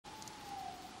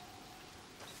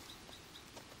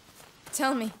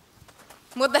tell me.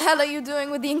 What the hell are you doing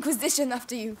with the Inquisition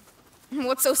after you?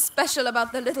 What's so special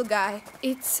about the little guy?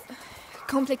 It's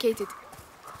complicated.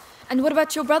 And what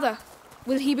about your brother?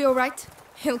 Will he be alright?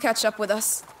 He'll catch up with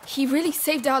us. He really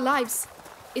saved our lives.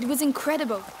 It was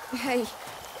incredible. Hey,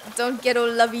 don't get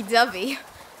all lovey-dovey.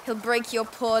 He'll break your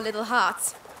poor little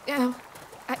heart.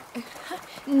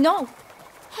 No.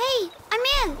 Hey, I'm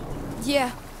in.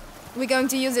 Yeah, we're going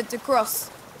to use it to cross.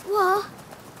 What?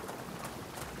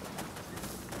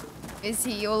 Is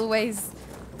he always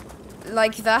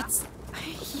like that?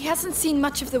 He hasn't seen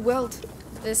much of the world.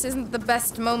 This isn't the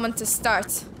best moment to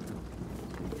start.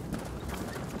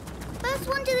 First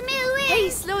one to the middle ring. Hey,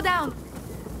 slow down.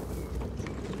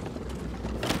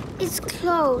 It's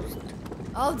closed.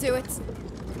 I'll do it.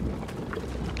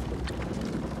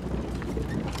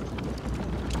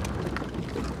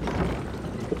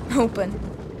 Open.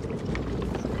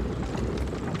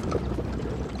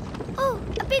 Oh,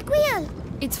 a big wheel.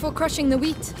 It's for crushing the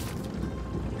wheat.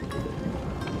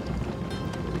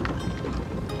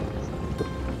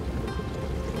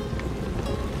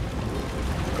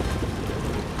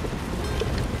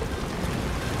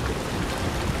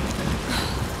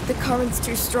 The current's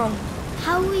too strong.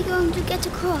 How are we going to get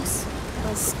across?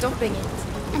 By stopping it.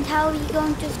 And how are we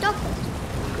going to stop it?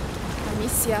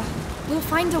 Amicia. We'll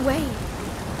find a way.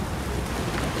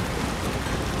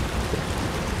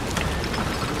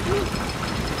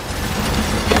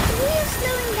 The wheel's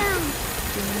slowing down.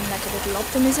 Do you mean like a little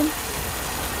optimism?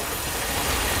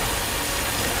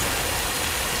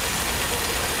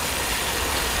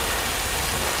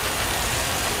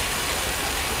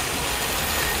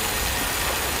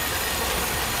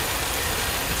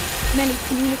 Melly,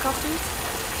 can you look after it?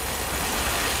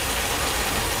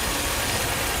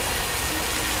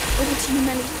 Over to you,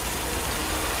 Melly.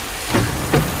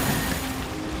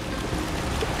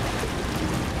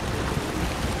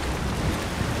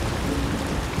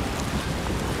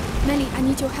 Melly, I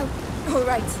need your help. All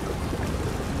right.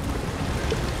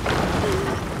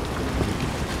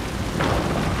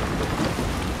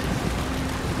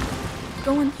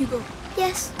 Go on, Hugo.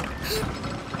 Yes.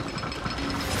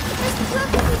 Let's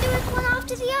look if we do it one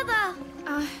after the other.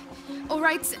 All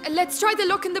right, let's try the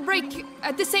lock and the brake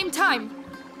at the same time.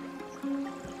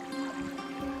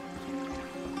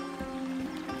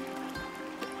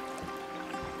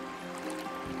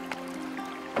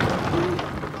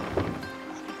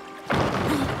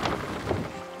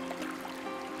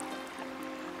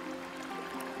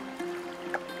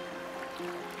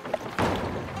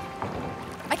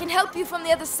 I can help you from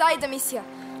the other side, Amicia.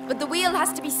 But the wheel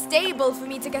has to be stable for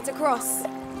me to get across.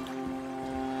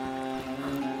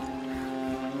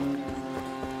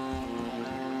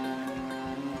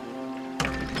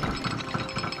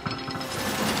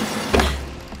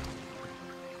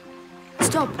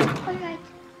 Stop. All right.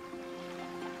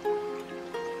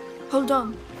 Hold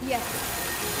on. Yes.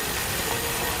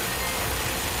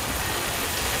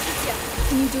 Amicia.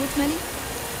 Can you do it, Melly?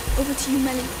 Over to you,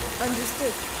 Melly.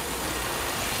 Understood.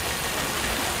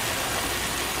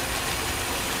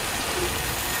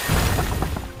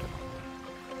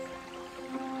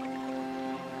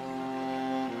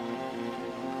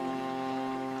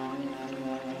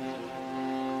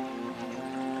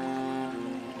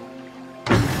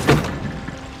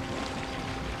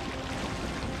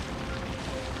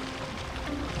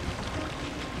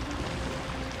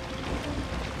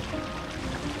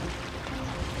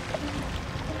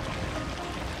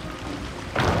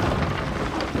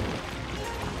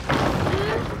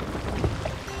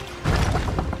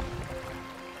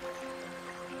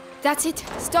 That's it.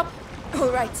 Stop.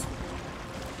 All right.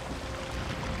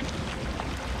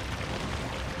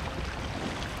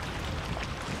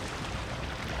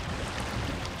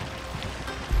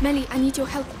 Melly, I need your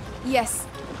help. Yes.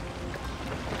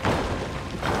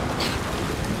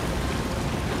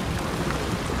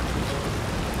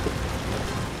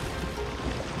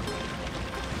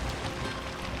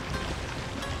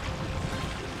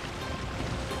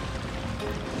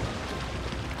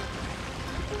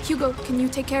 Hugo, can you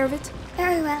take care of it?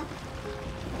 Very well.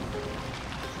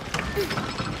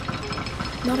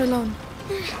 Not alone.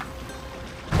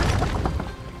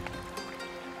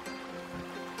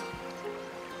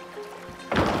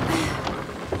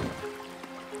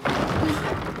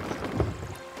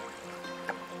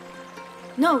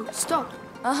 No, stop.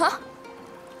 Uh-huh.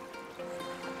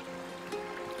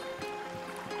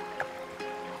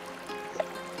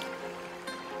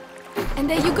 And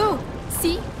there you go.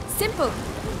 See? Simple.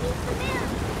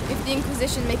 If the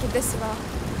Inquisition make it this far,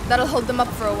 that'll hold them up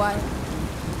for a while.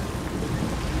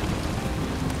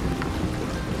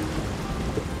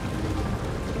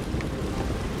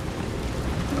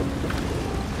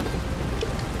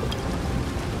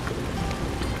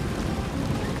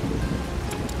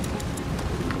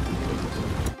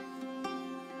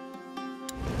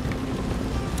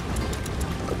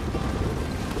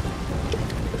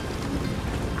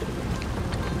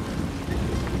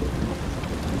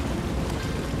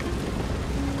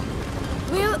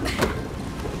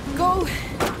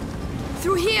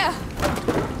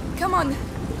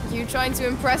 You trying to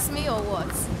impress me or what?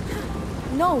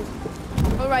 No.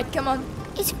 Alright, come on.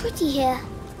 It's pretty here,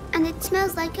 and it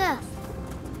smells like earth.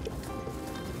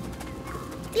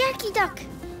 The aqueduct.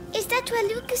 Is that where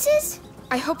Lucas is?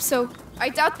 I hope so. I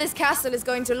doubt this castle is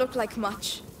going to look like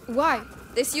much. Why?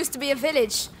 This used to be a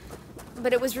village,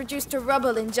 but it was reduced to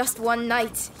rubble in just one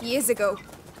night, years ago.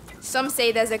 Some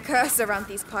say there's a curse around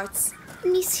these parts.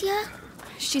 Amicia?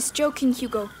 She's joking,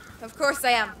 Hugo. Of course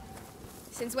I am.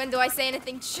 Since when do I say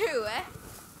anything true, eh?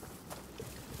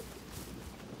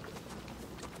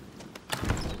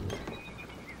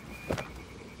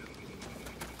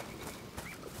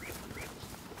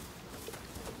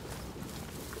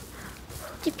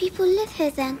 Do people live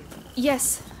here then?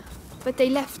 Yes, but they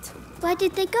left. Where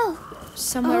did they go?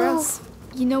 Somewhere Oh. else.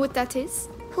 You know what that is?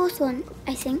 Hawthorn,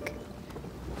 I think.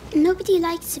 Nobody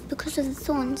likes it because of the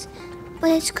thorns,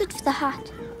 but it's good for the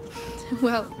heart.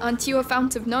 Well, aren't you a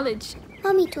fount of knowledge?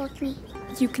 Mommy taught me.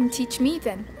 You can teach me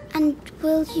then. And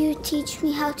will you teach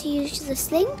me how to use the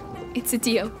sling? It's a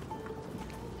deal.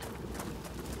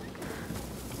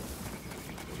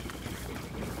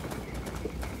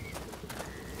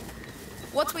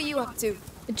 What were you up to?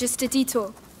 Just a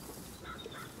detour.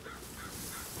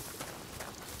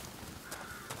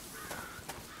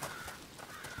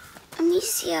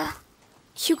 Amicia.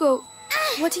 Hugo,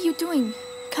 what are you doing?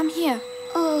 Come here.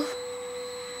 Oh,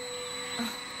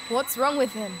 What's wrong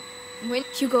with him?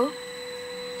 Hugo?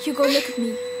 Hugo, look at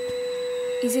me.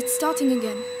 Is it starting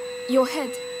again? Your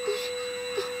head.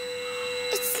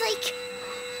 it's like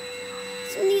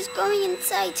somebody's going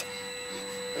inside.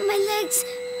 My legs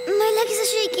are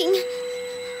shaking.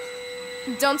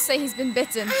 Don't say he's been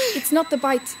bitten. It's not the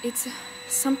bite. It's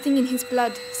something in his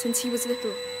blood since he was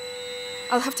little.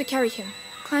 I'll have to carry him.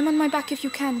 Climb on my back if you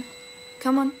can.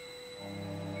 Come on.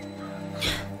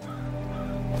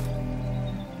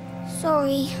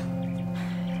 Sorry.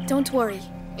 Don't worry.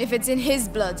 If it's in his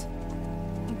blood,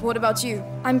 what about you?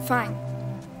 I'm fine.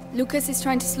 Lucas is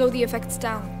trying to slow the effects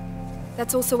down.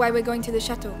 That's also why we're going to the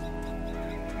chateau.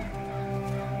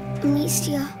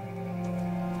 Amicia.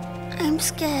 I'm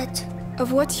scared.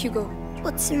 Of what, Hugo?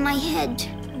 What's in my head?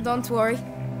 Don't worry.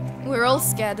 We're all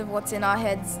scared of what's in our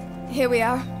heads. Here we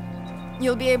are.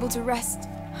 You'll be able to rest.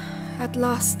 At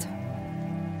last.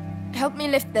 Help me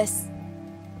lift this.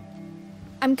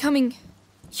 I'm coming.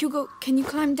 Hugo, can you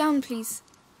climb down, please?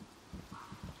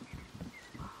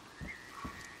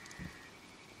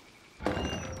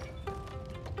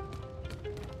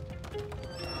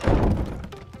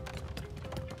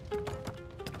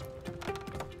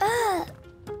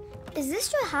 Is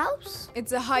this your house?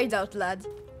 It's a hideout, lad.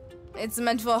 It's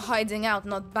meant for hiding out,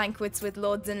 not banquets with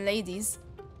lords and ladies.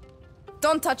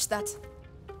 Don't touch that.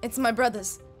 It's my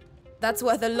brother's. That's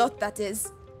worth a lot, that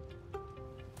is.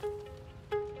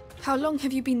 How long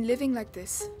have you been living like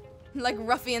this? Like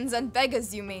ruffians and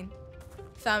beggars, you mean?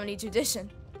 Family tradition.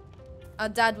 Our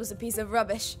dad was a piece of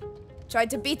rubbish. Tried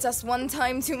to beat us one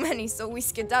time too many, so we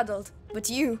skedaddled. But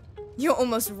you're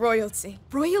almost royalty.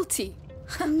 Royalty?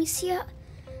 Amicia,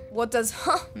 What does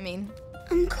huh mean?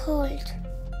 I'm cold.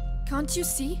 Can't you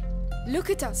see? Look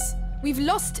at us. We've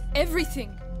lost everything.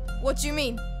 What do you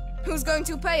mean? Who's going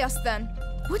to pay us then?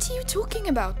 What are you talking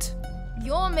about?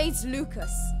 Your mate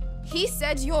Lucas. He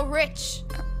said you're rich.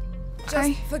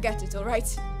 Just forget it,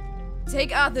 alright?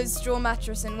 Take Arthur's straw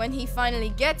mattress, and when he finally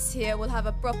gets here, we'll have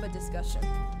a proper discussion.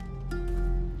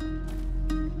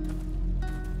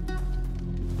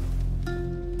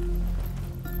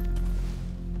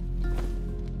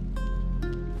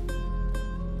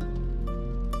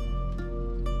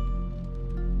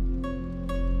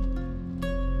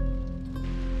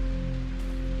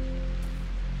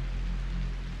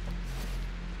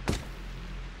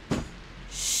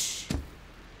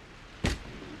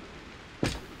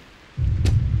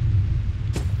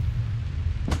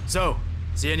 So,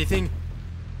 see anything?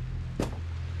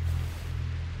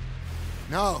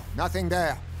 No, nothing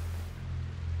there.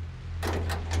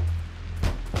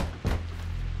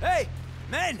 Hey,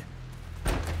 men!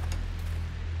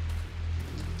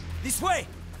 This way!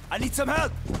 I need some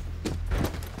help!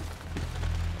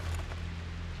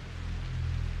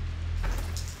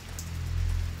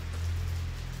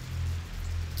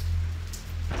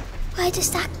 Where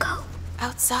does that go?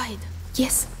 Outside.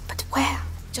 Yes, but where?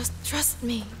 Just trust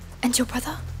me. And your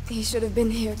brother? He should have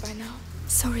been here by now.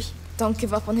 Sorry. Don't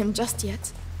give up on him just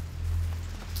yet.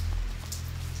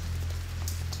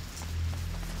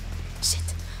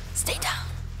 Shit. Stay down.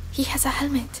 He has a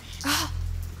helmet. Ah,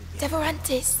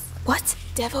 Devorantis. What?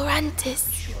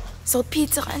 Devorantis.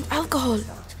 Saltpeter and alcohol.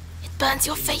 It burns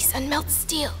your face and melts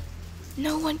steel.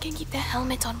 No one can keep their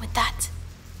helmet on with that.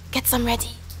 Get some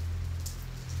ready.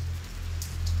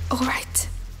 All right.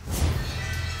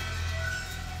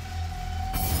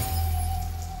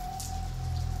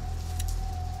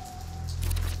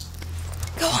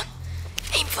 Go on.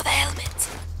 Aim for the helmet.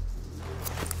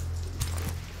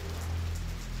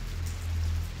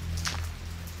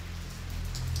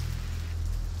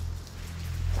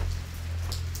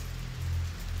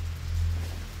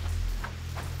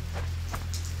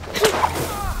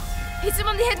 Hit him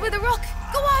on the head with a rock!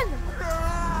 Go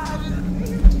on!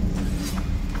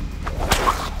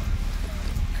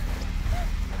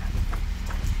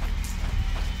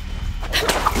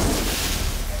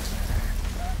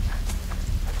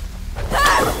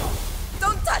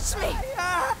 Don't touch me!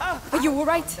 Are you all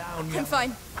right? I'm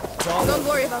fine. Don't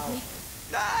worry about me.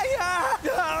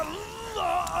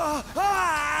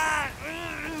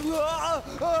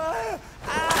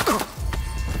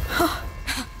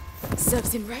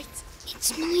 Serves him right.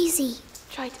 It's noisy.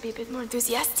 Try to be a bit more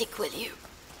enthusiastic, will you?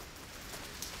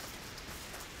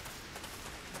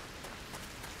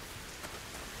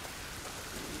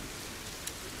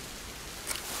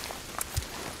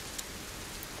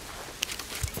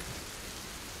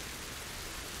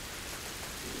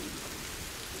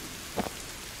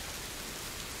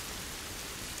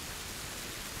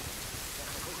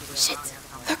 Shit.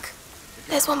 Look.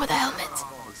 There's one with a helmet.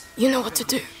 You know what to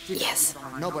do. Yes.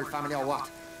 Noble family or what?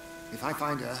 If I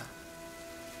find her...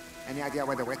 Any idea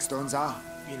where the whetstones are?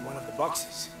 In one of the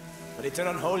boxes. But it's an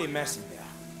unholy mess in there.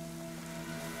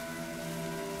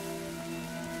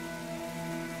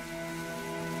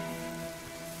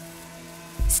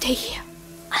 Stay here.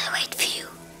 I'll wait for you.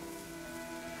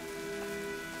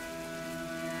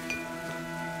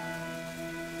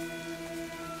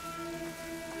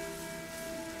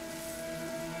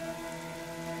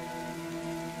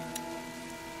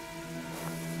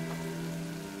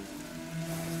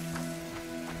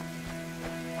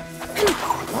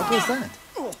 What was that?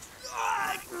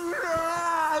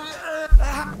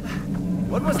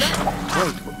 What was that?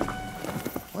 Wait,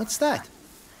 what's that?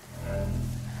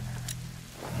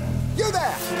 You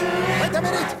there! Wait a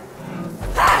minute!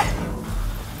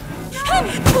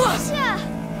 Amicia!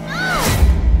 No!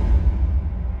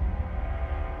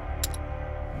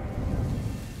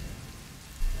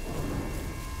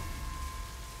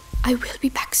 I will be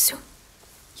back soon.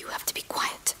 You have to be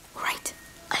quiet, all right?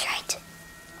 All right.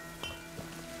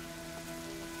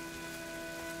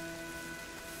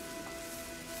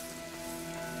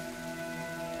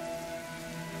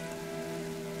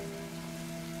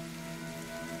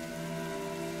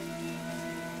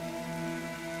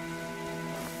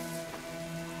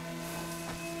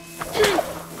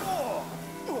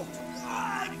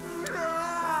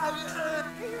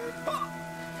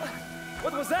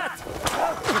 What was that?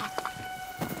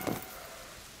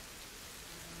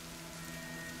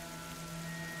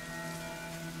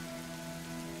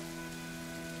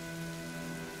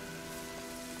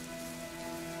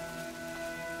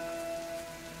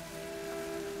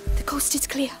 The coast is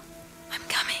clear. I'm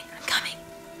coming, I'm coming.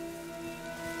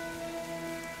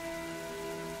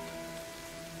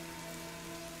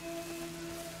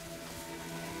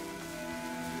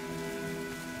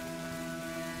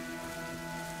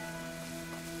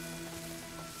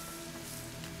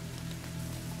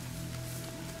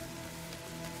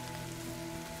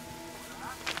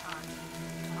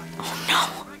 Oh no,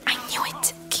 I knew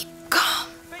it. Keep calm.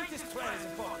 Faintest trail is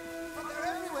important. But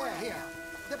they're everywhere here.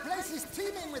 The place is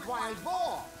teeming with wild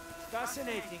boar.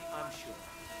 Fascinating, I'm sure.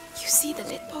 You see the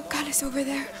lit portcullis over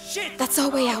there? Shit! That's our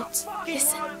way out. Fucking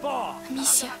Listen, wild boar.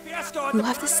 Amicia, Fiasco at you the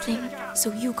have the sling,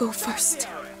 so you go first.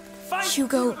 Fight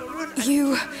Hugo, the Rune and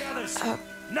you, the others. uh,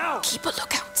 Now! keep a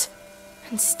lookout.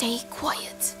 And stay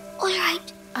quiet. All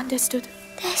right. Understood?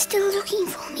 They're still looking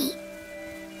for me.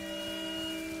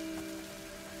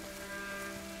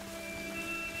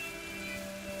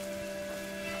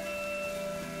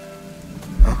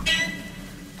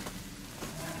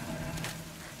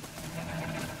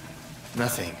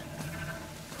 Nothing.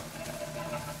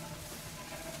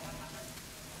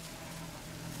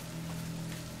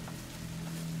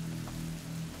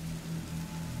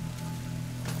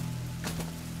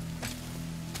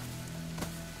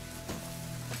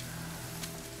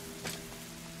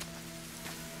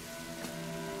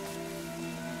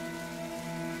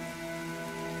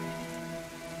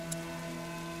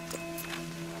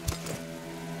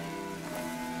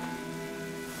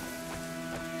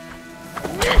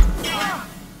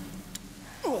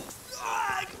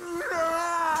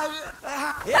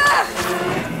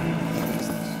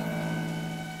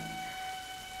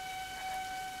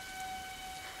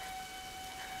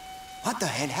 What the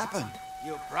hell happened?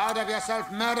 You proud of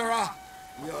yourself, murderer?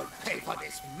 You'll pay for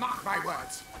this, mark my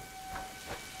words.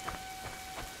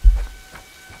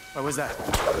 What was that?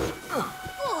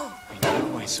 I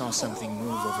knew I saw something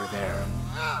move over there.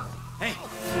 Hey!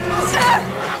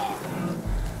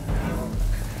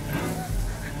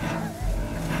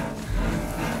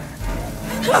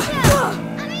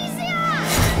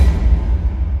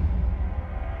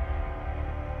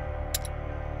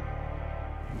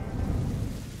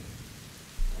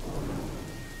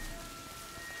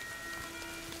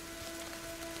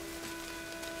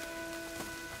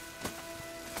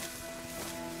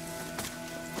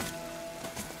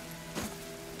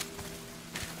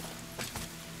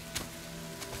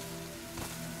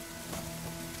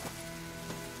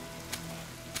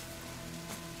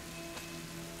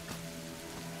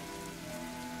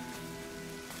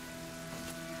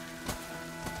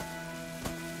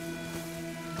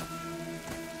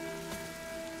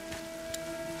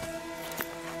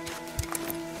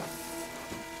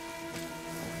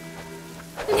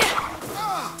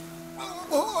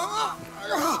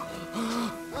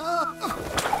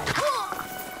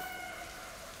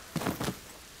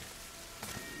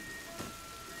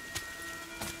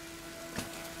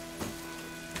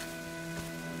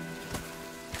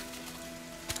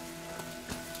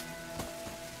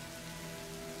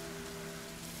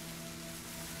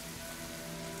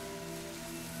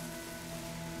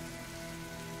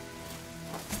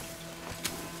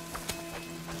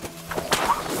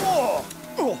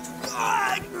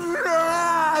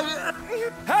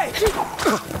 Hey!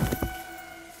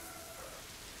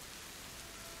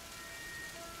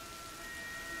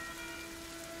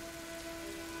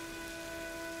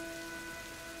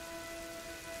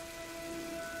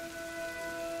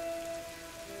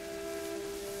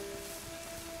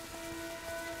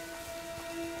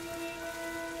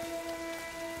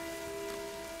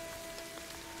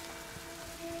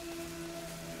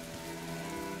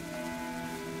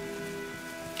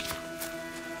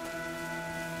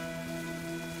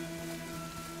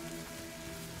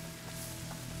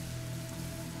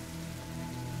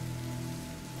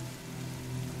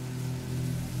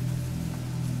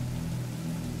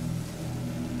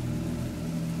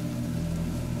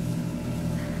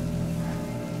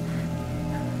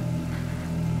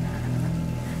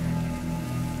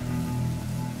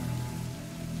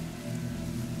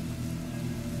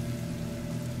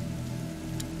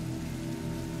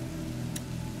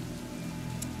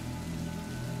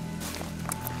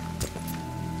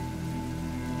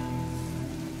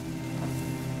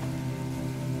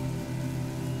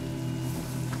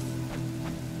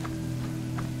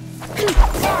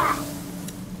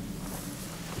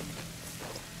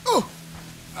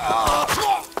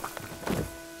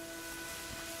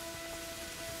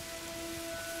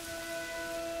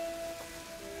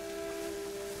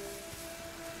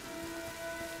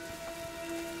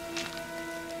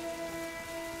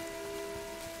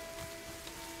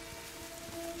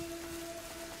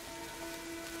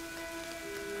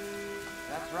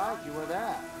 That's right, you were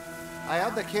there. I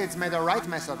heard the kids made a right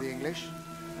mess of the English.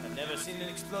 I've never seen an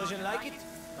explosion like it.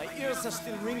 My ears are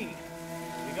still ringing.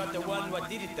 We got the one what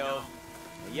did it though.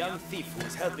 A young thief who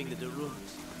was helping the de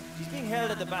Runes. He's being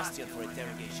held at the Bastion for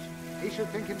interrogation. He should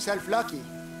think himself lucky.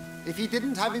 If he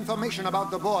didn't have information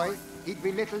about the boy, he'd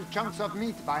be little chunks of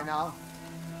meat by now.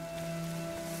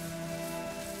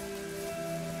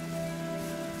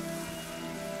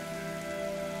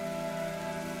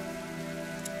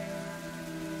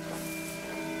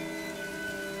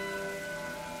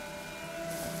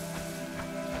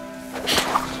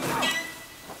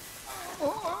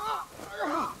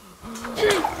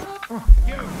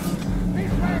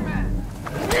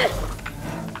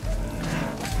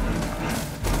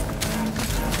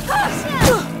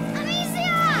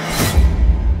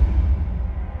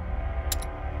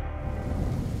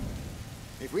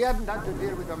 If we hadn't had to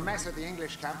deal with the mess at the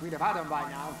English camp, we'd have had him by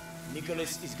now.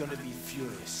 Nicholas is gonna be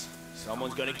furious.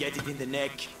 Someone's gonna get it in the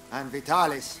neck. And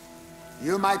Vitalis.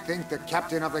 You might think the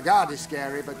captain of the guard is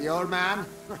scary, but the old man,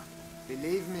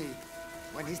 believe me,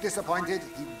 when he's disappointed,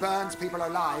 he burns people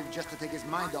alive just to take his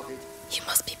mind off it. You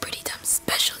must be pretty damn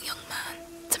special, young man,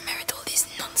 to merit all this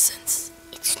nonsense.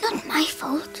 It's not my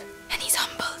fault. And he's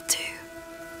humble, too.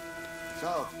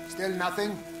 So, still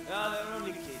nothing? No, they're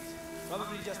only kids.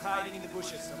 Probably just hiding in the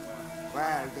bushes somewhere.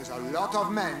 Well, there's a lot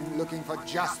of men looking for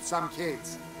just some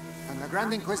kids. And the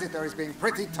Grand Inquisitor is being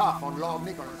pretty tough on Lord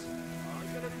Nicholas. Oh,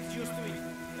 he's gonna get used to it.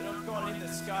 They don't call him the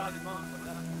Scarlet Monk for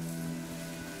nothing.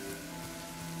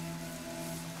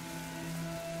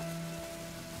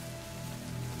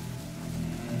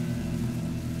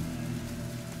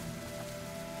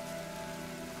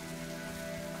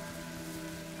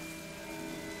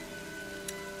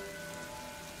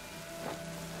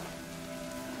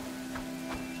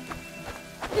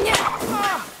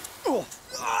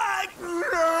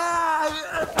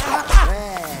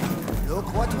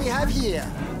 have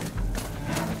here?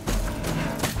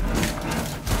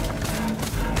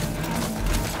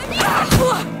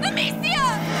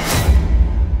 Amicia!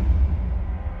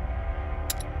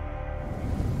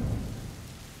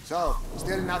 So,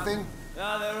 still nothing?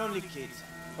 No, they're only kids.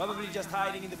 Probably just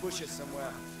hiding in the bushes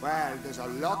somewhere. Well, there's a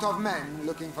lot of men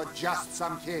looking for just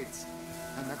some kids.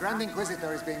 And the Grand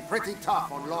Inquisitor is being pretty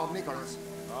tough on Lord Nicholas.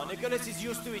 Oh, Nicholas is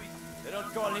used to it. They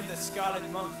don't call him the Scarlet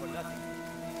Monk for nothing.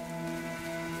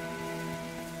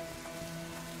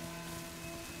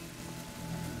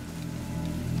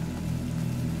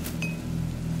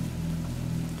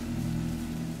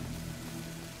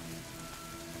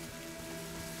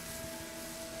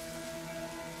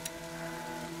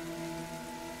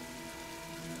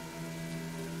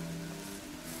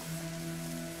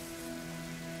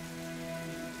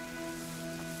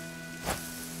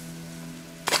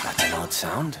 That's an odd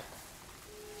sound.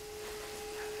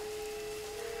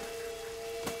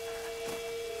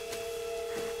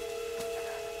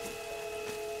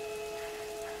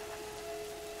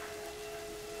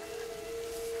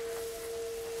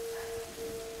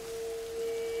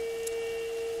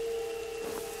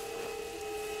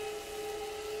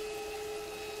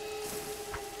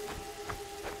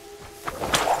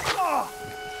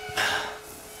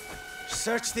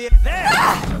 Search the... There!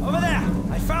 Over there!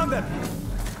 I found them!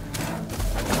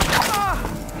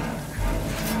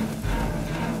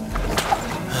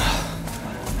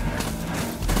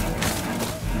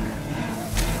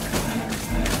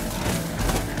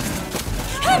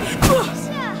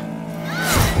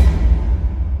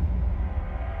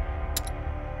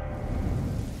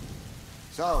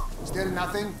 So, still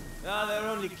nothing? No, they're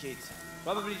only kids.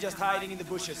 Probably just hiding in the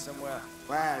bushes somewhere.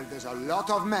 Well, there's a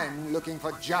lot of men looking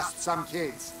for just some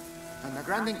kids. And the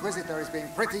Grand Inquisitor is being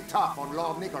pretty tough on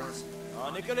Lord Nicholas.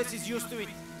 Oh, Nicholas is used to it.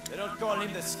 They don't call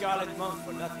him the Scarlet Monk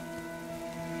for nothing.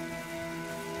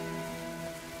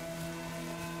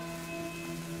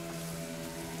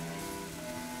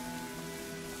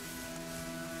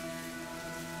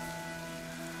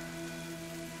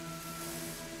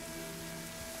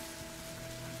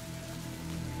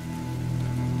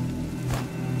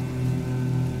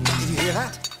 Did you hear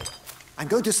that? I'm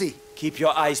going to see. Keep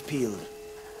your eyes peeled.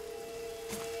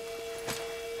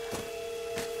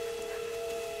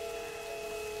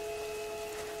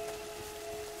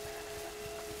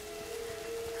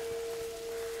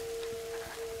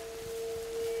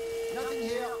 Nothing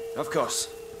here. Of course.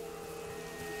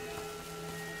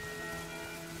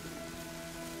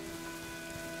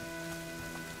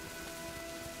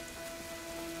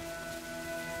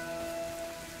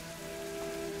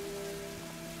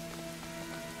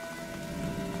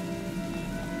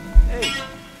 Hey,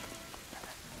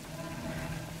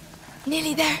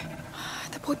 Nearly there.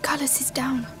 The portcullis is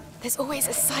down. There's always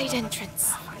a side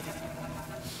entrance.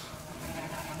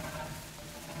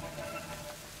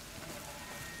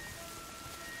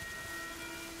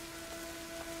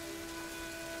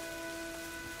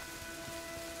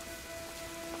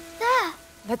 There!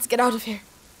 Let's get out of here.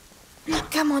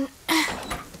 Come on.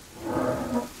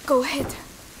 Go ahead.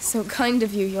 So kind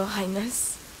of you, Your Highness.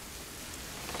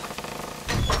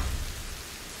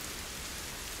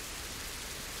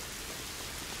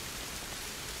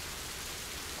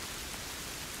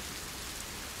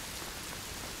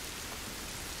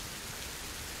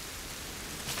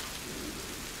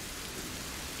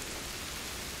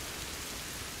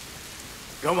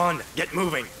 Go on, get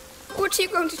moving. What are you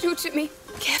going to do to me?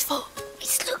 Careful.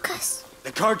 It's Lucas.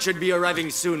 The cart should be arriving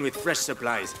soon with fresh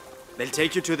supplies. They'll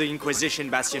take you to the Inquisition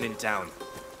bastion in town.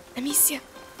 Amicia,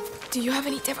 do you have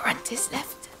any Devorantis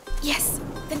left? Yes.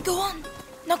 Then go on.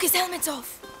 Knock his helmet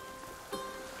off.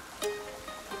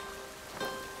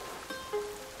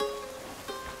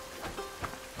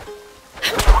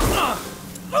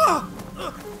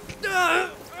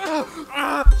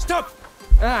 Stop!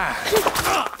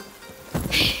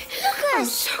 I'm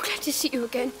so glad to see you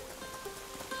again.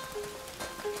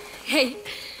 Hey,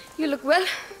 you look well.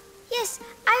 Yes,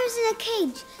 I was in a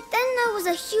cage. Then there was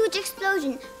a huge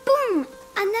explosion. Boom!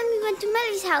 And then we went to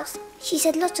Melly's house. She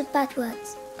said lots of bad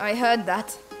words. I heard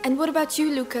that. And what about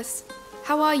you, Lucas?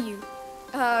 How are you?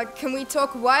 Can we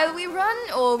talk while we run?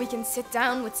 Or we can sit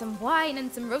down with some wine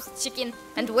and some roast chicken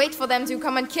and wait for them to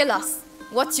come and kill us?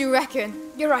 What do you reckon?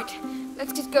 You're right.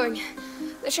 Let's get going.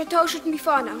 The chateau shouldn't be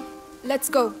far now. Let's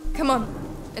go. Come on.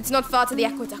 It's not far to the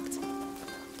aqueduct.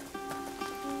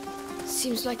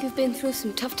 Seems like we've been through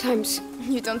some tough times.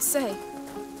 You don't say.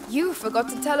 You forgot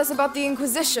to tell us about the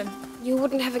Inquisition. You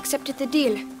wouldn't have accepted the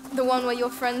deal. The one where your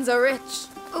friends are rich.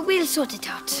 We'll sort it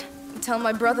out. Tell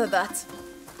my brother that.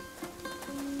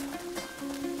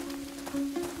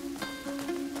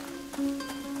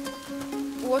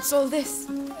 What's all this?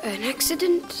 An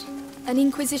accident? An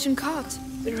Inquisition cart.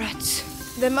 The rats.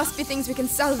 There must be things we can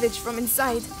salvage from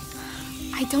inside.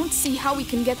 I don't see how we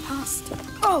can get past.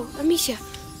 Oh, Amicia,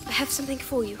 I have something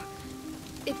for you.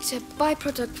 It's a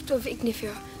byproduct of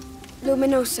Ignifer,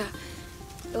 luminosa.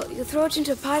 You throw it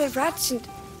into a pile of rats and...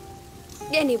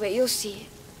 Anyway, you'll see.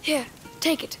 Here,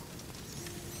 take it.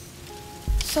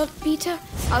 Saltpeter,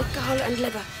 alcohol and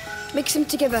leather. Mix them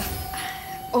together.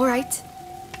 All right.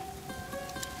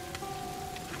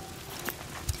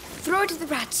 Throw it at the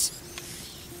rats.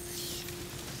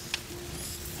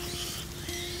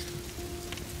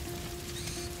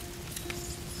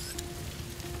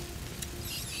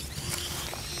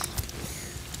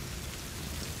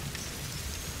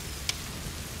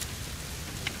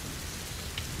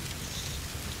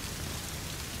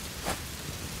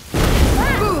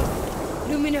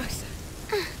 Luminosa.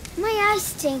 My eyes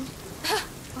sting.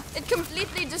 It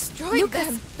completely destroyed Lucas,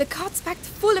 them. the cart's packed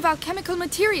full of alchemical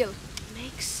material.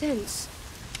 Makes sense.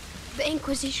 The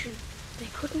Inquisition. They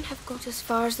couldn't have got as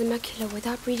far as the macula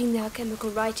without reading the alchemical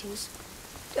writings.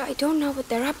 I don't know what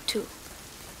they're up to.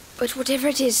 But whatever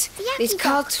it is, these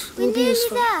cults will be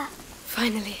useful. There.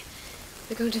 Finally.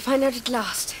 We're going to find out at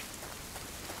last.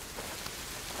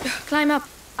 Climb up.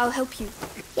 I'll help you.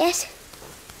 Yes.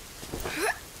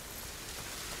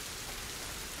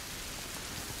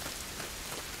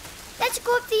 Let's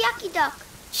go up the aqueduct.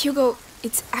 Hugo,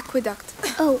 it's aqueduct.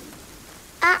 Oh,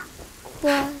 aqueduct.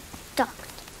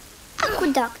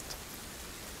 Aqueduct.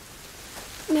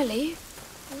 Nellie,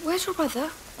 where's your brother?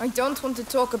 I don't want to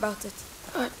talk about it.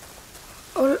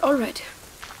 All right.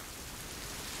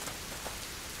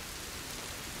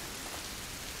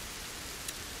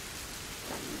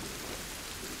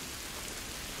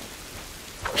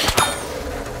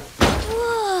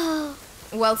 Whoa.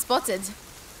 Well spotted.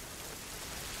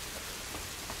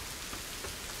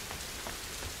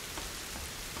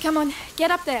 Come on,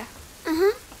 get up there.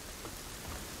 Uh-huh.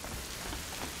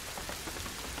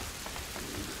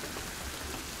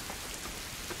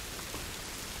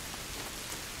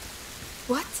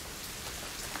 What?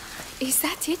 Is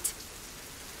that it?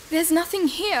 There's nothing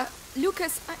here.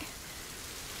 Lucas,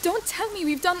 don't tell me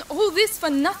we've done all this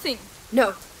for nothing.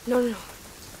 No.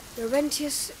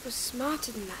 Laurentius was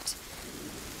smarter than that.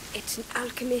 It's an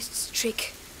alchemist's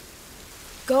trick.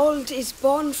 Gold is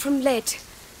born from lead.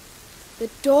 The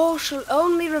door shall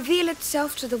only reveal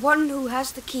itself to the one who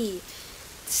has the key.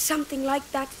 Something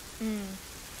like that.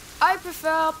 I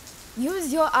prefer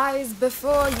use your eyes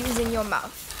before using your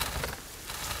mouth.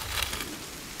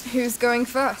 Who's going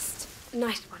first?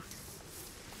 Nice one.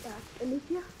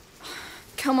 Amicia?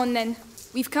 Come on then.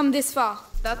 We've come this far.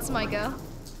 That's my girl.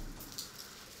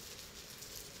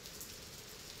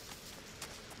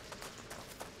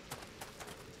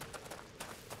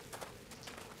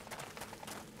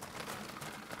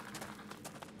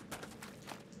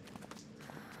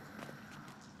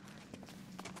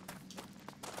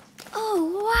 Oh,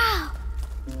 wow.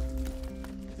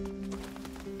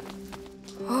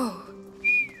 Oh.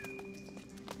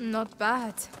 Not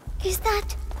bad. Is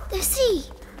that the sea?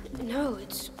 No,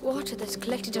 it's water that's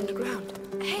collected underground.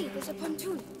 Hey, there's a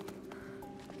pontoon.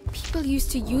 People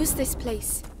used to use this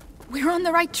place. We're on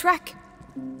the right track.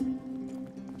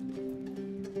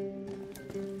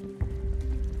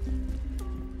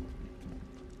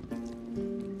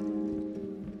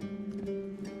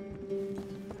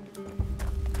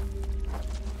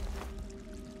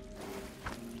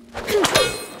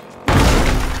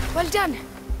 Well done.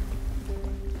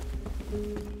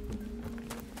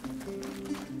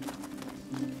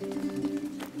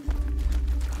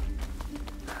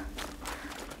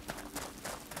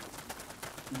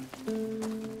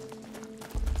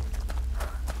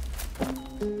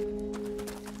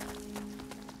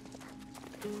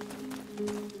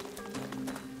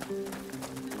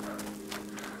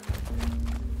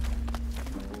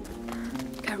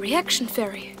 A reaction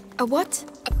ferry. A what?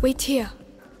 Wait here.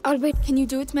 I'll wait. Can you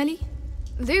do it, Melly?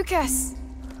 Lucas,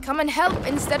 come and help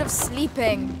instead of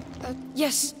sleeping.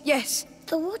 Yes.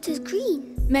 The water's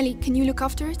green. Melly, can you look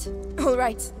after it? All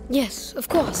right. Yes, of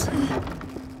course.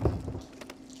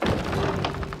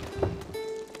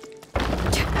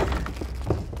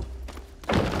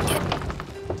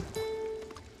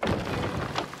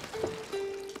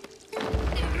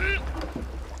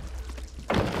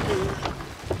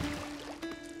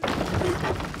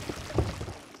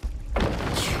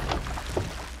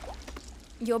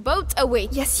 Your boat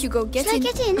awaits. Yes, Hugo, get Shall in.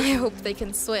 I get in? I hope they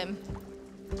can swim.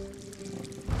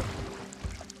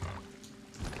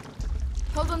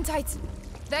 Hold on tight.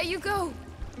 There you go.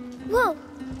 Whoa.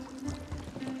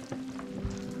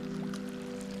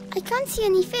 I can't see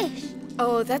any fish.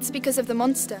 Oh, that's because of the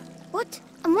monster. What?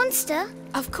 A monster?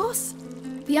 Of course.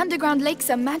 The underground lakes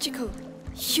are magical.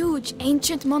 Huge,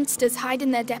 ancient monsters hide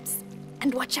in their depths.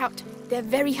 And watch out, they're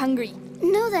very hungry.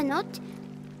 No, they're not.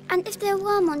 And if there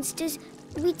were monsters,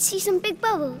 we'd see some big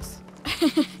bubbles.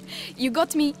 You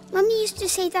got me. Mummy used to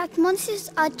say that monsters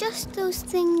are just those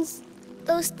things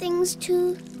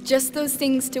to... Just those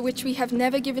things to which we have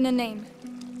never given a name.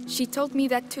 She told me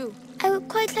that too. I would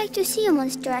quite like to see a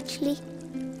monster, actually.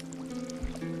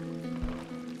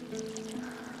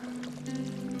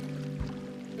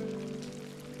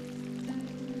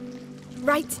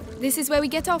 Right, this is where we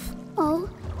get off. Oh,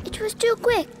 it was too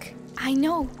quick. I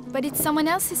know, but it's someone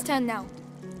else's turn now.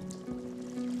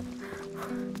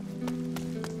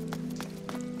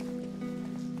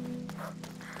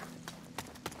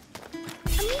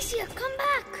 Amicia, come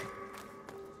back.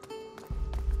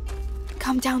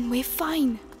 Calm down, we're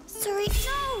fine. Sorry.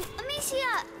 No,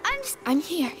 Amicia, I'm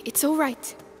here, it's all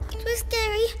right. It was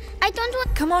scary. I don't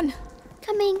want... Come on.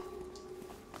 Coming.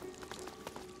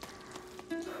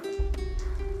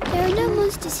 There are no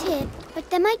monsters here, but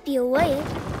there might be a whale.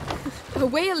 A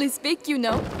whale is big, you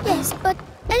know. Yes, but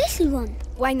a little one.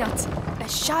 Why not? A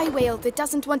shy whale that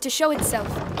doesn't want to show itself.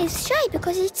 It's shy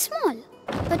because it's small,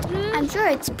 but I'm sure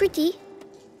it's pretty.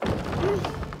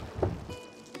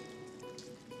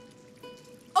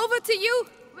 Over to you!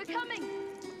 We're coming!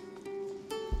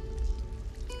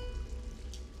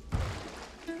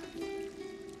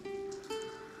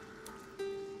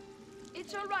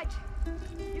 It's all right.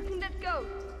 You can let go.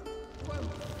 Whoa,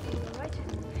 all right?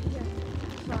 Yeah,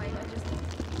 fine. I just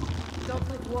don't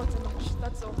like water much,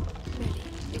 that's all. Melly,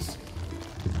 listen.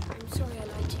 I'm sorry I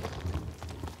lied to you.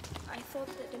 I thought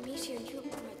that Amicia and you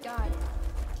might die.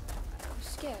 I was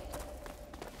scared.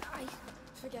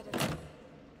 Forget it.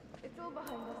 It's all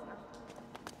behind us now.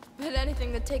 But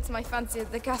anything that takes my fancy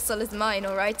at the castle is mine,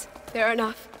 all right? Fair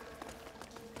enough.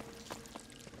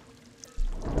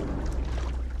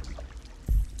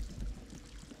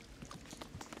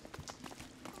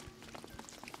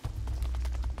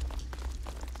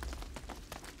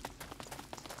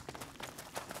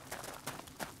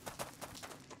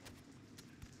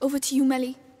 Over to you,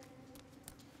 Melly.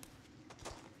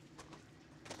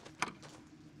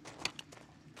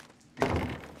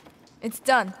 It's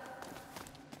done.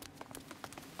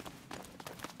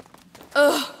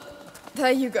 Ugh.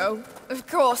 There you go. Of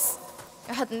course.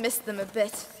 I hadn't missed them a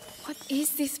bit. What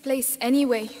is this place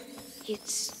anyway?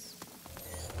 It's...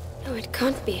 No, it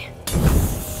can't be.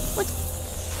 What?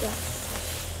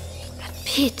 A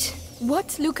pit.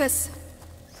 What, Lucas?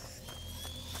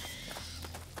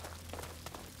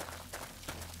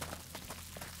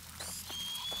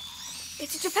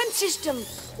 It's a defense system.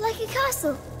 Like a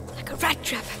castle. Like a rat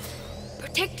trap.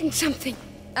 Protecting something.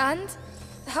 And?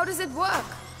 How does it work?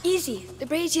 Easy. The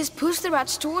braziers push the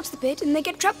rats towards the pit and they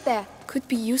get trapped there. Could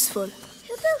be useful. Who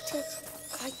built it?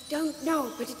 I don't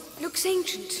know, but it looks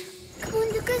ancient. Come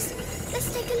on, Lucas.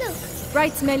 Let's take a look.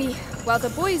 Right, Melly. While the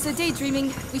boys are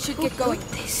daydreaming, we should get going.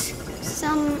 This.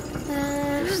 Some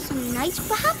knights,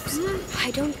 perhaps?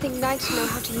 I don't think knights know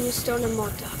how to use stone and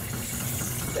mortar.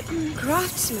 But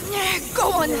craftsmen. Yeah,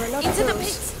 go on! There are a lot of Into the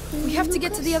those. pit! We have to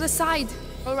get to the other side.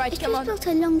 All right, It come was on. built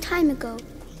a long time ago,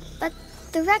 but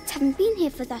the rats haven't been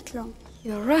here for that long.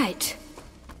 You're right.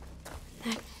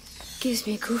 That gives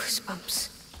me goosebumps.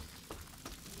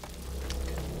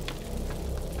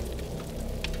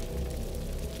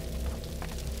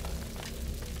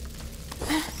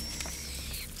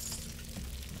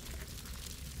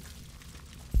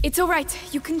 It's all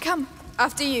right. You can come.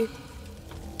 After you.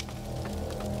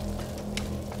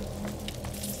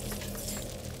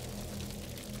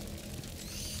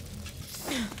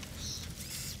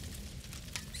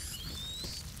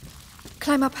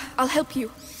 Climb up. I'll help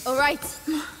you. All right.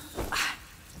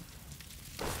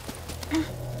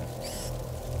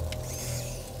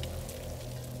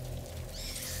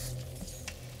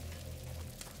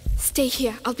 Stay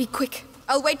here. I'll be quick.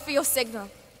 I'll wait for your signal.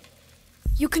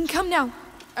 You can come now.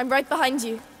 I'm right behind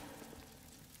you.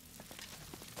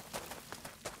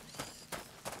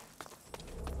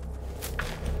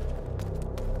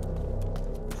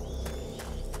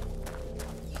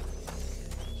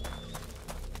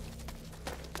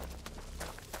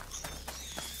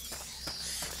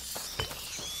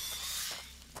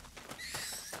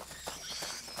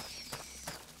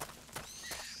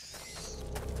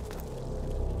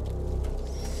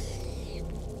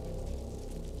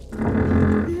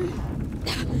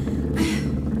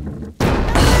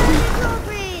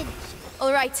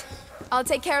 All right. I'll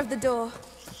take care of the door.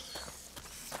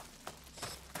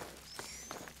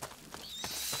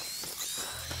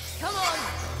 Come on!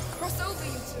 Cross over,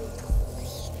 you two.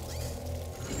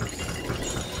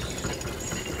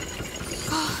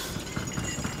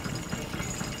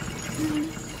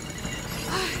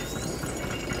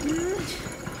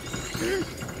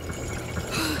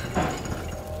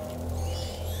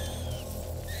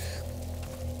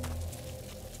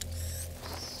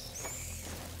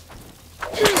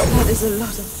 That is a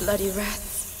lot of bloody rats.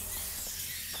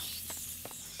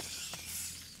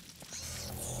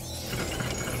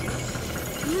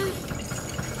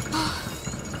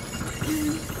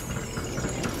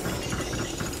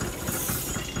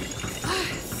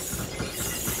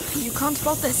 You can't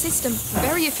fault their system.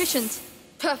 Very efficient.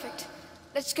 Perfect.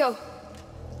 Let's go.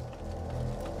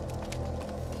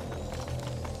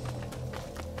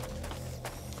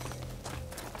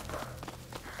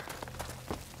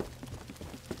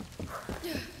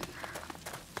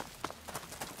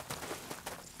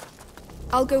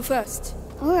 I'll go first.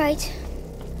 All right.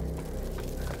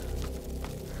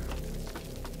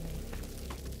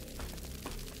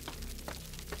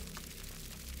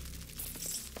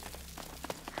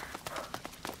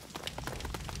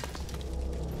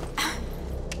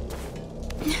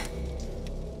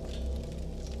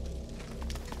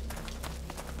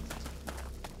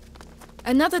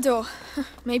 Another door.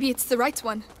 Maybe it's the right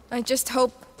one. I just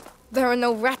hope there are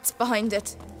no rats behind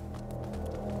it.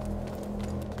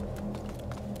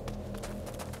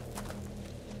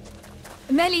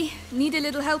 Melly, need a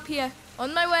little help here.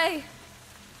 On my way.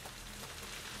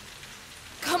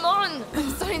 Come on! I'm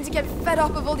starting to get fed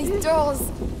up of all these doors.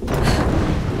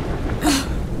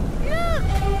 Look!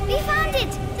 We found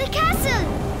it! The castle!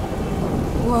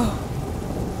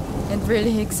 Whoa. It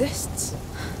really exists.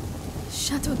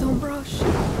 Chateau d'Ambrage.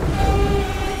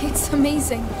 It's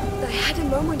amazing. I had a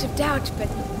moment of doubt, but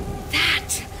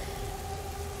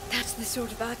that's the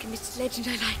sort of alchemist legend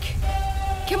I like.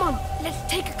 Come on,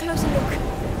 let's take a closer look.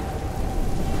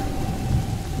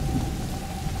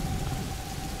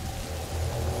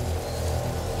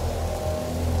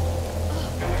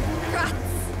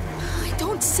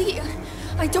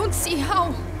 I don't see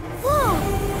how.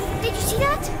 Whoa! Did you see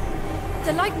that?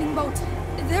 The lightning bolt.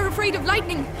 They're afraid of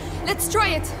lightning. Let's try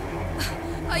it.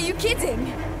 Are you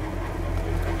kidding?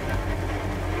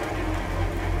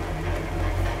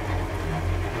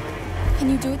 Can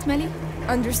you do it, Melly?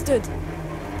 Understood.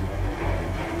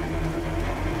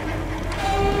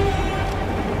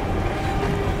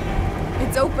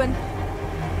 It's open.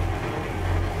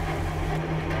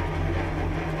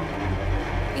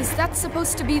 Is that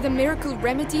supposed to be the miracle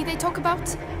remedy they talk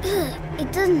about? Ugh,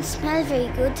 it doesn't smell very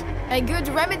good. A good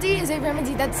remedy is a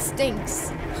remedy that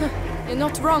stinks. You're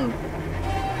not wrong.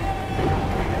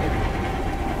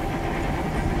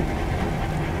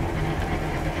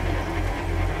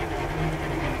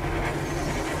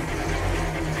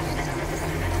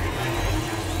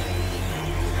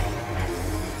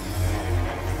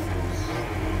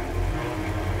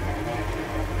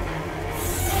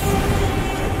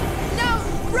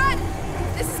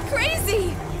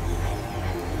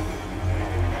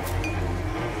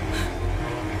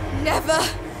 Never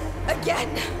again.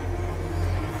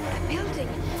 A building.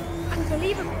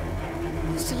 Unbelievable.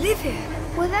 Used to live here.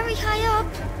 We're very high up.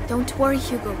 Don't worry,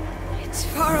 Hugo. It's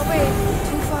far away.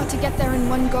 Too far to get there in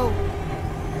one go.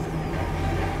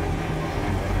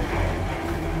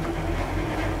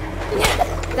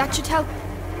 That should help.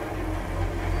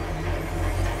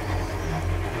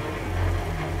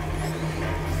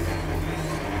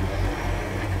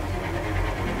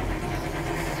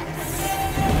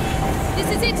 This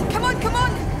is it! Come on, come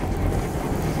on!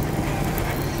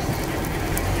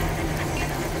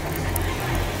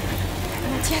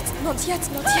 Not yet, not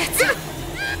yet, not yet!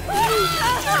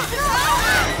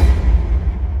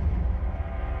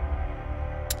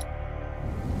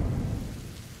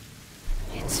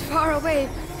 It's far away.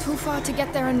 Too far to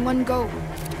get there in one go.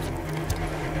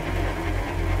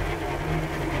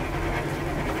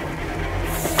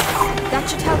 That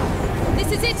should help.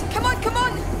 This is it! Come on, come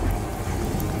on!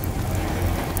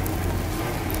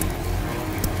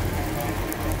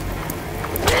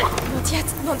 Not yet,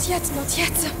 not yet, not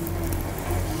yet!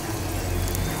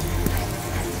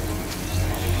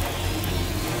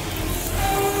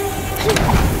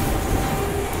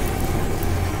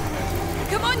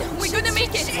 Come on, we're gonna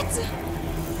make it! Shit.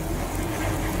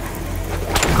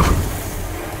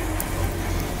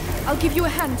 I'll give you a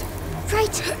hand.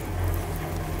 Right.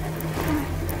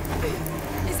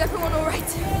 Is everyone all right?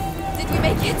 Did we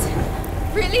make it?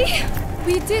 Really?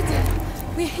 We did.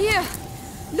 We're here.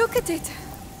 Look at it.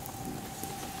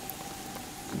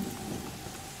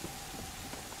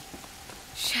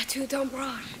 Chateau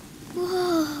d'Ambrage.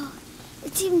 Whoa.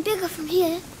 It's even bigger from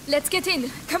here. Let's get in.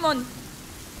 Come on.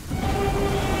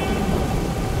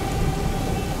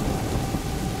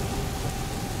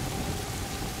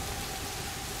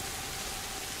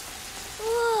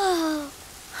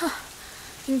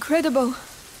 incredible.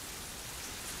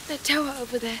 That tower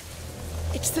over there.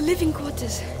 It's the living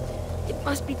quarters. It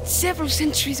must be several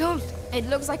centuries old. It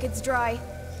looks like it's dry,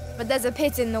 but there's a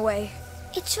pit in the way.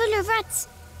 It's full of rats.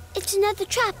 It's another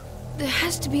trap. There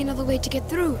has to be another way to get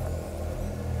through.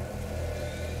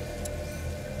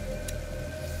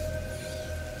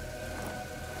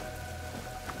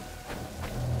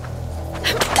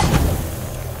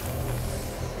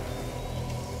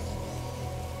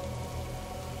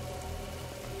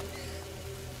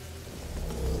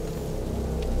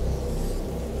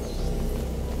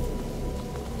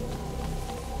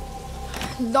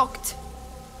 Locked.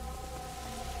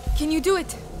 Can you do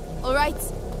it? All right.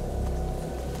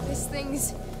 This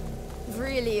thing's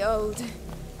really old.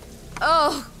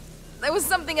 Oh, there was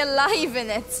something alive in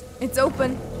it. It's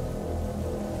open.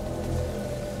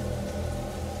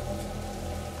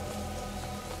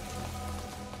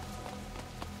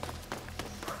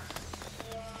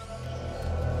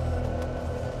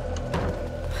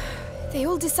 They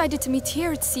all decided to meet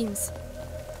here, it seems.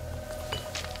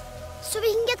 So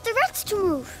we can get the rats to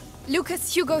move.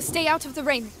 Lucas, Hugo, stay out of the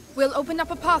rain. We'll open up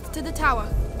a path to the tower.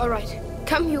 All right.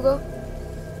 Come, Hugo.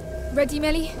 Ready,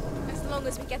 Melly? As long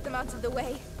as we get them out of the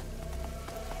way.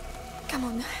 Come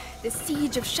on. The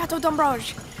siege of Chateau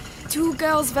d'Ombrage. 2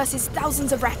 girls versus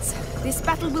thousands of rats. This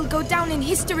battle will go down in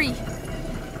history.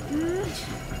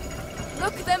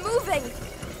 Look, they're moving.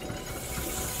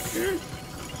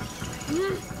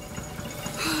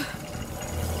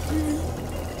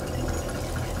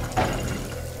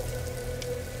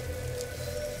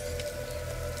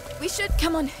 We should...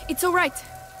 Come on, it's all right.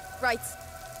 Right.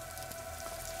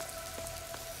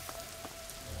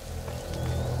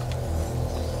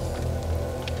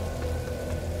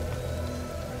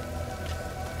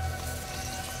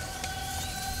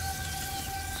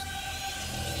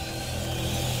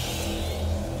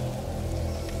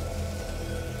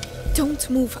 Don't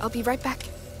move, I'll be right back.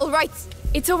 All right.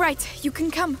 It's all right, you can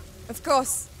come. Of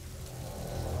course.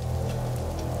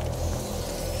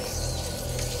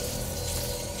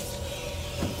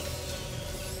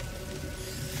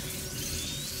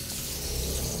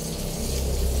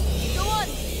 Go on,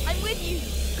 I'm with you.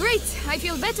 Great, I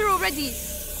feel better already.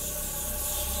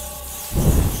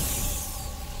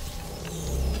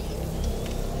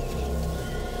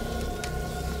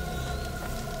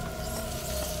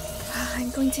 I'm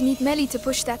going to need Melly to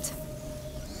push that.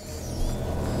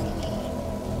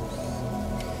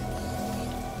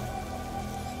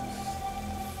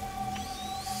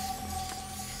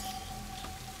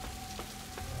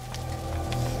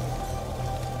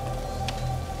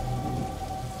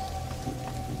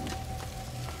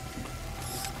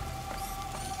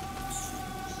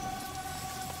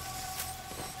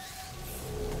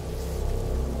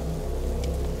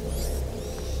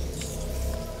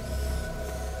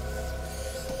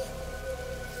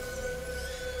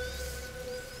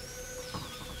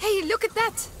 Hey, look at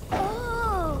that!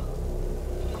 Oh.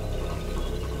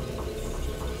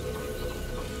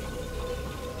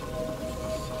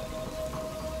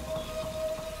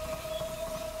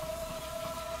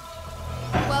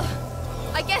 Well,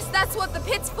 I guess that's what the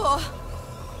pit's for.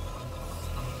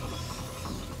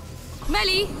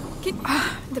 Melly!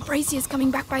 The brazier's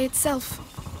coming back by itself.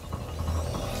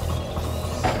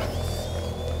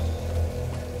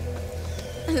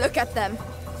 Look at them.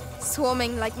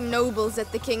 Swarming like nobles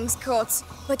at the king's court.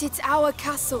 But it's our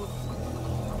castle.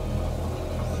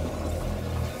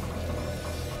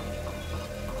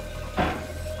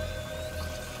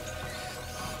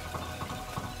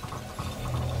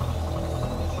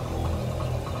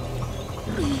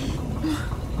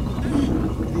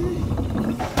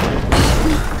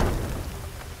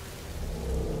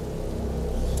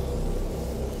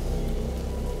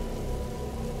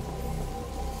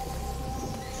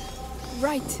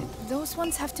 Right, those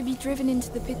ones have to be driven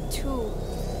into the pit too.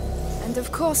 And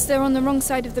of course they're on the wrong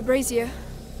side of the brazier.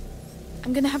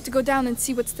 I'm gonna have to go down and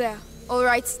see what's there. All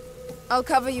right, I'll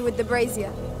cover you with the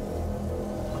brazier.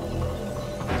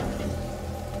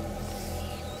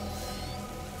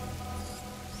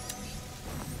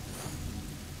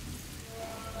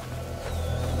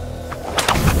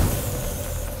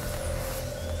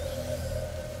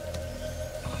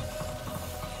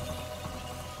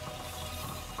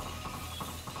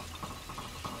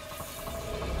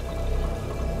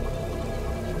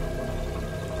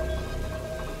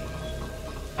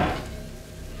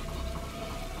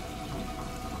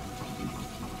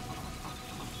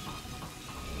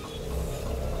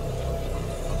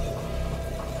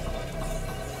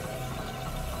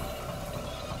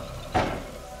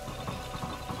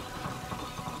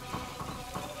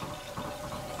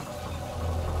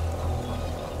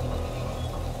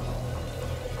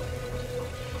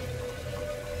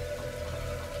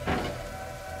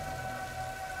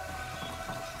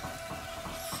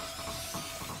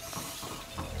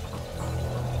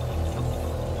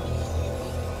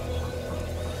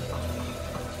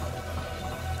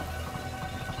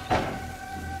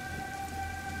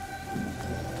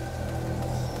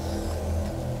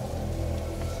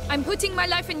 I'm putting my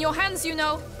life in your hands, you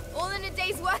know. All in a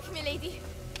day's work, milady.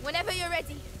 Whenever you're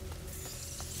ready.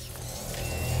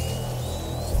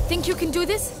 Think you can do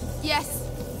this? Yes.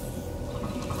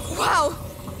 Wow!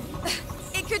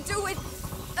 It could do with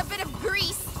a bit of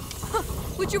grease.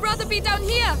 Would you rather be down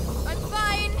here? I'm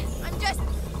fine. I'm just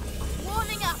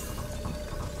warming up.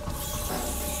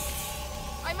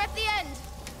 I'm at the end.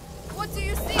 What do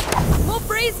you see? More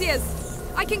braziers!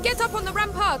 I can get up on the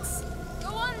ramparts.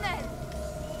 Go on then.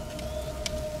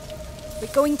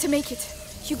 We're going to make it.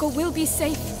 Hugo will be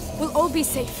safe. We'll all be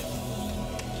safe.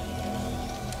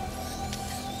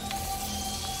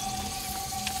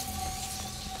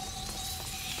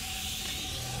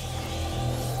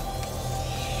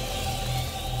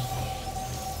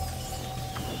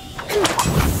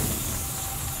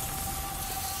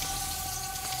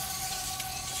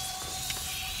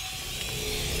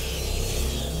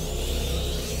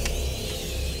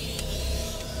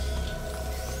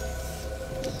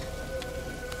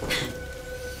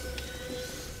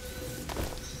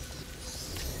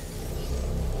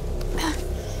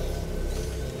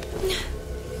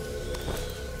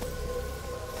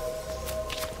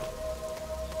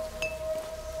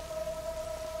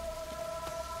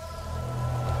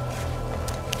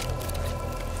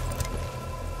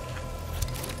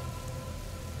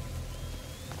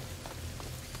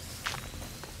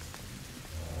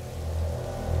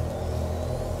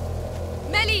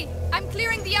 I'm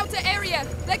clearing the outer area.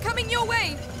 They're coming your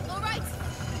way. All right.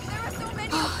 There are so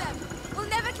many of them. We'll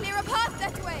never clear a path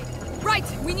that way. Right.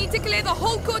 We need to clear the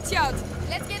whole courtyard.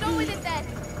 Let's get on with it then.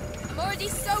 I'm already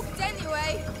soaked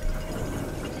anyway.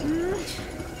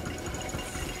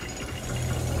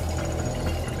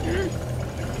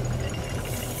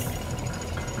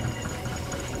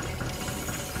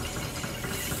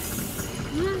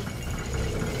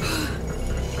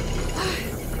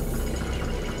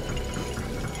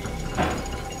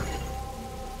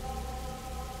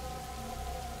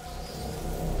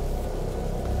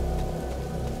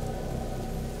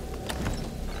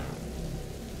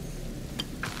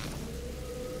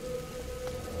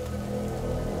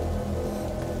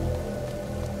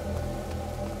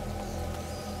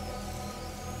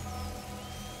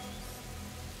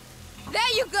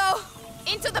 There you go!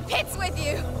 Into the pits with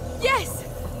you! Yes!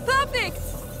 Perfect!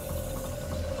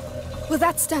 Well,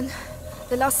 that's done.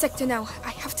 The last sector now.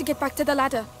 I have to get back to the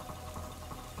ladder.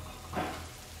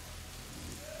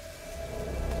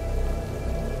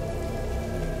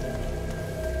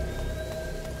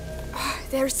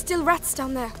 There are still rats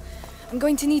down there. I'm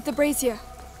going to need the brazier.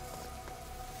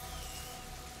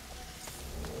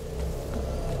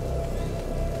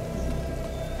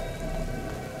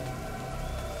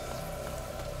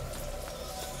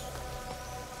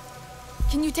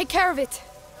 Can you take care of it?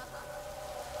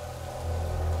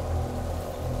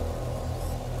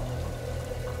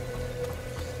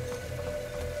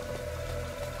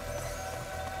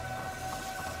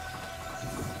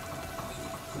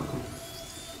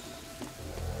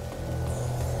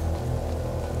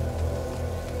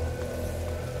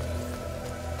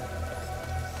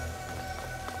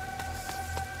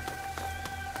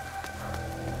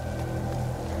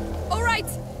 All right,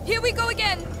 here we go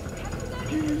again.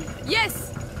 Yes!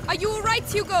 Are you alright,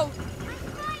 Hugo?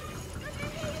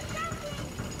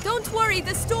 Don't worry,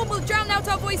 the storm will drown out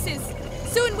our voices.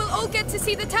 Soon we'll all get to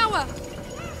see the tower.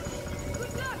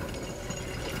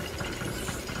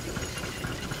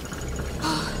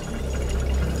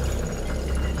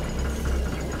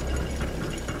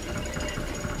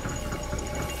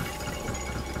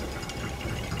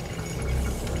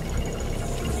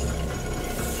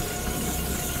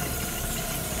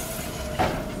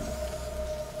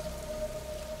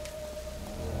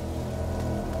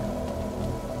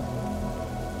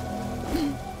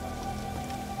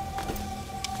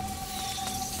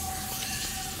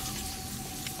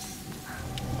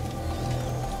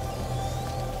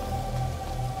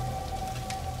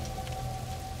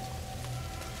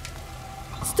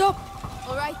 Stop!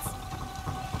 All right.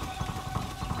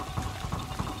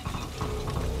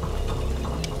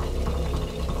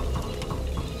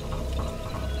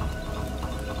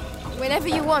 Whenever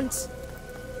you want.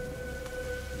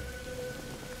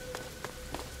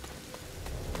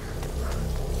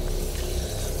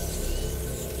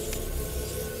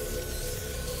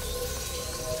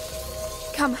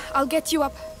 Come, I'll get you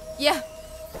up. Yeah.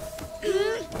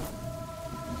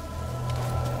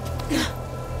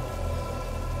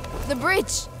 The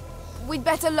bridge. We'd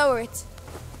better lower it.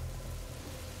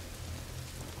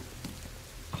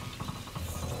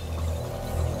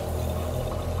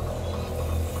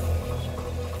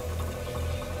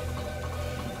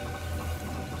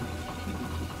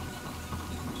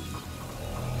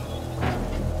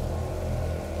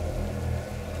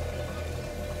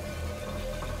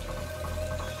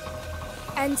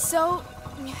 And so,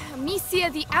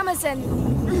 Amicia the Amazon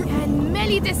and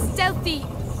Melly the Stealthy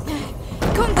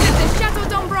conquered the Chateau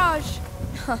d'Ombrage.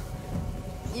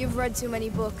 You've read too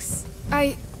many books.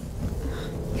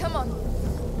 Come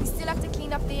on. We still have to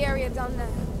clean up the area down there.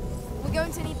 We're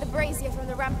going to need the brazier from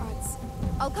the ramparts.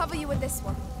 I'll cover you with this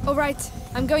one. All right,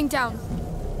 I'm going down.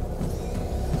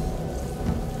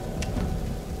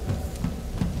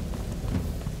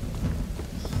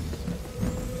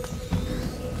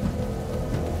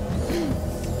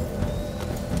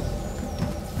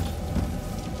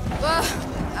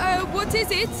 What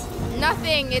is it?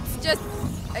 Nothing, it's just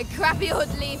a crappy old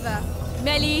lever.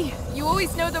 Melly, you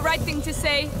always know the right thing to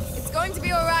say. It's going to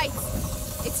be all right.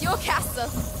 It's your castle.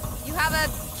 You have a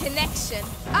connection.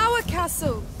 Our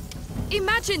castle.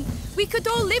 Imagine, we could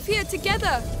all live here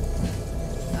together.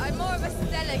 I'm more of a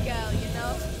Stella girl, you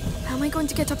know. How am I going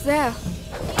to get up there?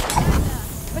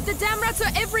 But the damn rats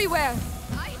are everywhere.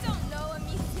 I don't know,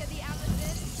 Amicia the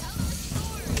Amazon. Tell them a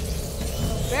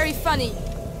story. Very funny.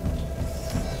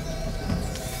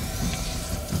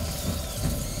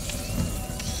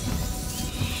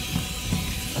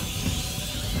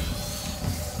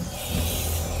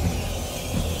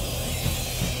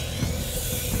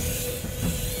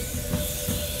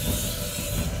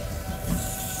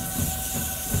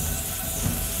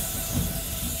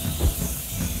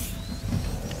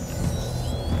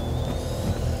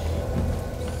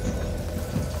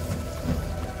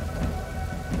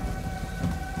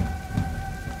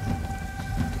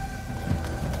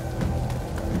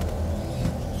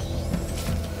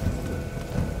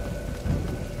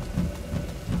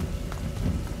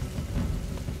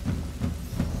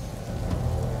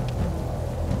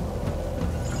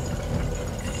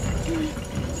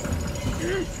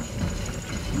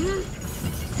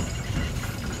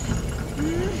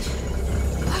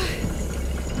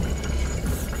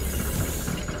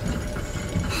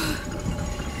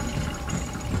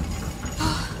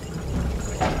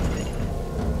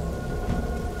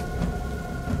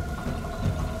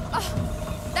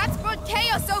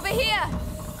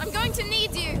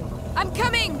 I'm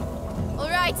coming! All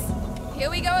right,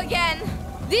 here we go again.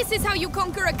 This is how you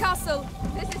conquer a castle.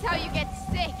 This is how you get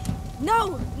sick.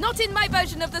 No, not in my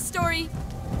version of the story.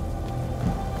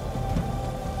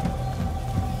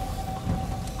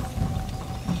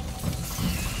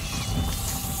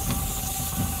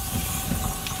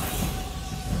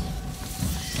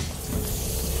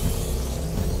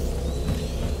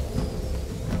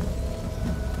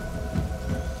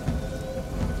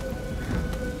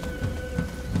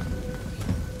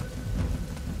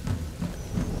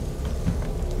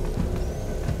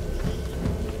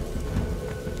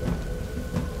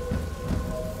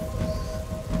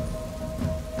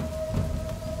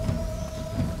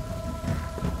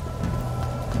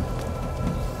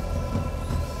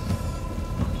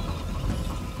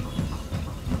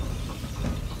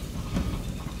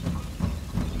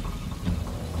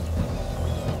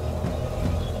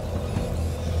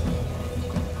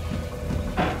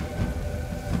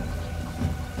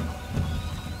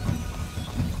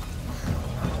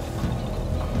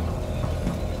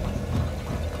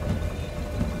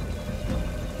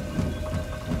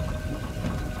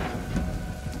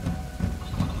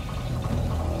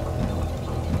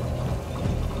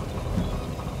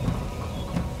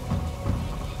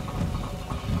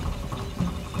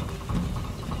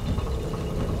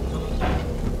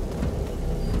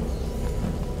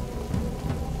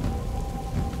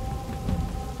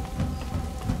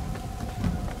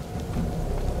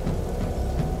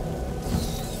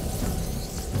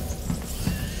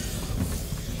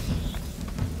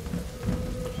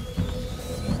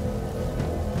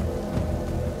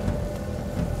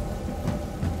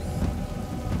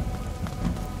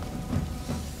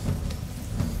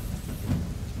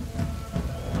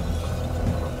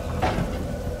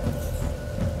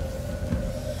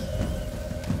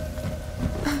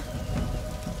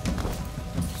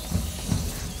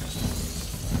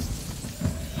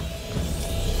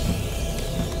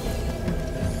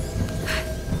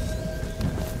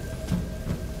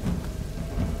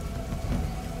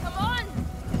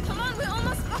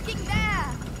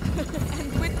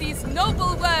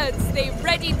 Noble words, they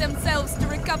readied themselves to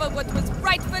recover what was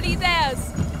rightfully theirs.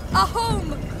 A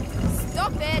home!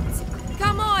 Stop it!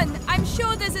 Come on, I'm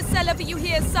sure there's a cellar for you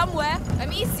here somewhere.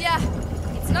 Amicia,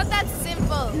 it's not that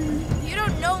simple. You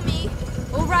don't know me.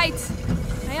 All right,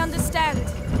 I understand.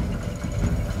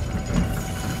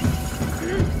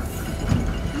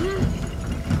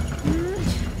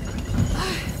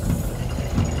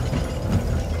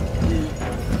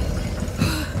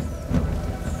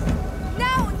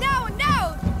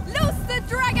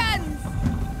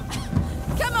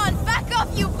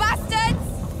 You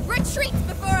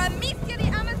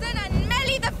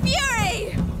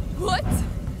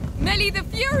really the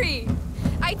Fury!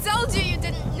 I told you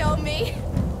didn't know me!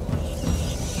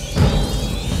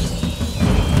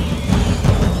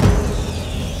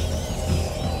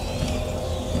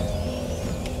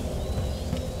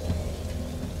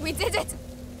 We did it!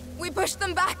 We pushed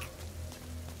them back!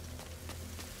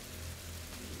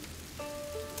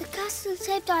 The castle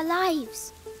saved our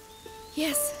lives.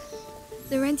 Yes,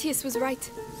 Laurentius was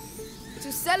right.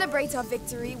 To celebrate our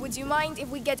victory, would you mind if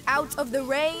we get out of the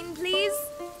rain, please?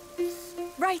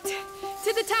 Right,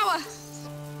 to the tower!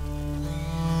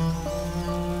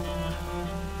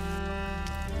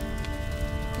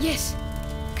 Yes.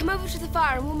 Come over to the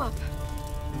fire and warm up.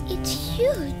 It's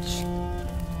huge.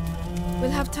 We'll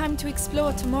have time to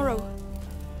explore tomorrow.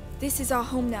 This is our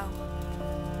home now.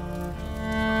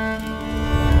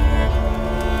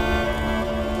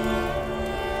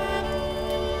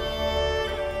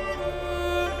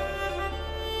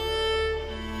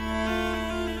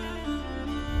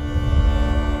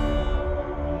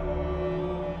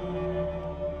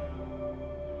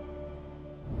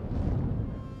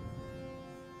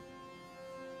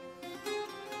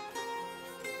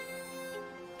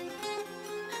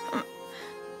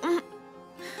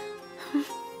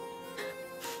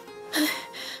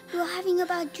 You're having a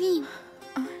bad dream.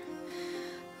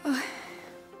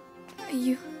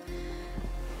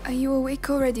 Are you awake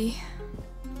already?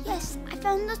 Yes, I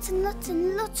found lots and lots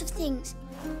and lots of things.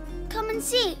 Come and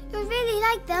see. You'll really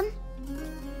like them.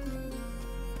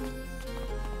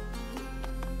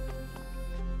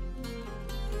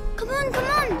 Come on, come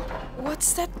on.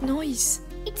 What's that noise?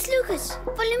 It's Lucas.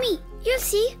 Follow me. You'll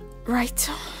see. Right.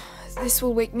 This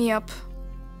will wake me up.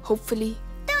 Hopefully.